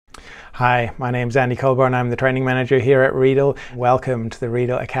Hi, my name's Andy Colborne. I'm the training manager here at Riedel. Welcome to the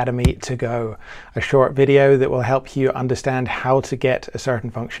Riedel Academy to Go, a short video that will help you understand how to get a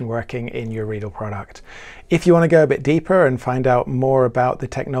certain function working in your Riedel product. If you want to go a bit deeper and find out more about the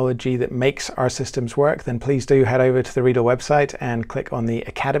technology that makes our systems work, then please do head over to the Riedel website and click on the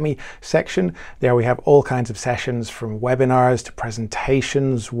Academy section. There we have all kinds of sessions from webinars to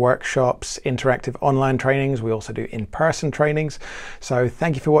presentations, workshops, interactive online trainings. We also do in-person trainings. So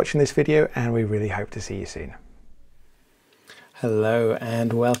thank you for watching this video, and we really hope to see you soon. Hello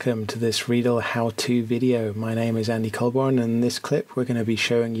and welcome to this Riedel how-to video. My name is Andy Colborne, and in this clip we're going to be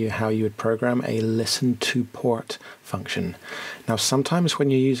showing you how you would program a listen to port function. Now sometimes when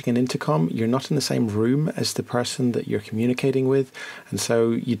you're using an intercom, you're not in the same room as the person that you're communicating with, and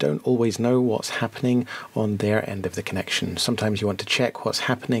so you don't always know what's happening on their end of the connection. Sometimes you want to check what's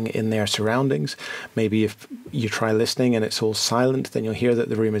happening in their surroundings. Maybe if you try listening and it's all silent, then you'll hear that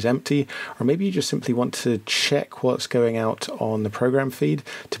the room is empty, or maybe you just simply want to check what's going out on the program feed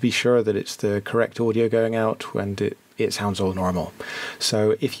to be sure that it's the correct audio going out and it sounds all normal.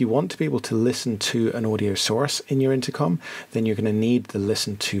 So if you want to be able to listen to an audio source in your intercom, then you're going to need the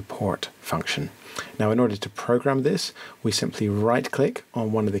listen to port function. Now in order to program this, we simply right click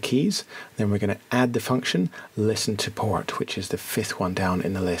on one of the keys, then we're going to add the function listen to port, which is the fifth one down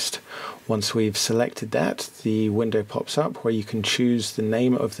in the list. Once we've selected that, the window pops up where you can choose the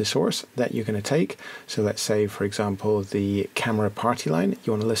name of the source that you're going to take. So let's say, for example, the camera party line.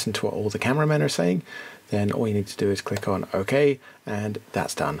 You want to listen to what all the cameramen are saying. Then all you need to do is click on OK, and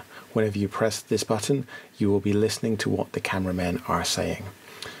that's done. Whenever you press this button, you will be listening to what the cameramen are saying.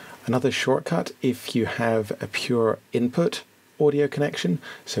 Another shortcut, if you have a pure input audio connection,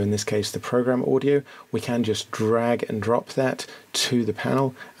 so in this case the program audio, we can just drag and drop that to the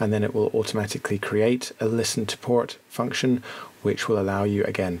panel, and then it will automatically create a listen to port function, which will allow you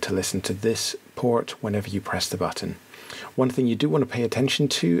again to listen to this port whenever you press the button. One thing you do want to pay attention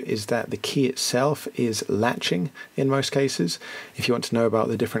to is that the key itself is latching in most cases. If you want to know about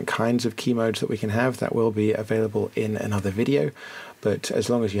the different kinds of key modes that we can have, that will be available in another video. But as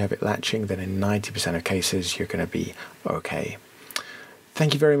long as you have it latching, then in 90% of cases you're going to be okay.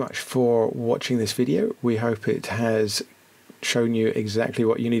 Thank you very much for watching this video. We hope it has shown you exactly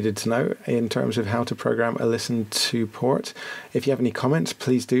what you needed to know in terms of how to program a listen to port. If you have any comments,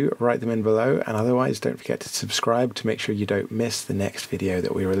 please do write them in below, and otherwise don't forget to subscribe to make sure you don't miss the next video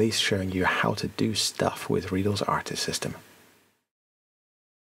that we release showing you how to do stuff with Riedel's Artist system.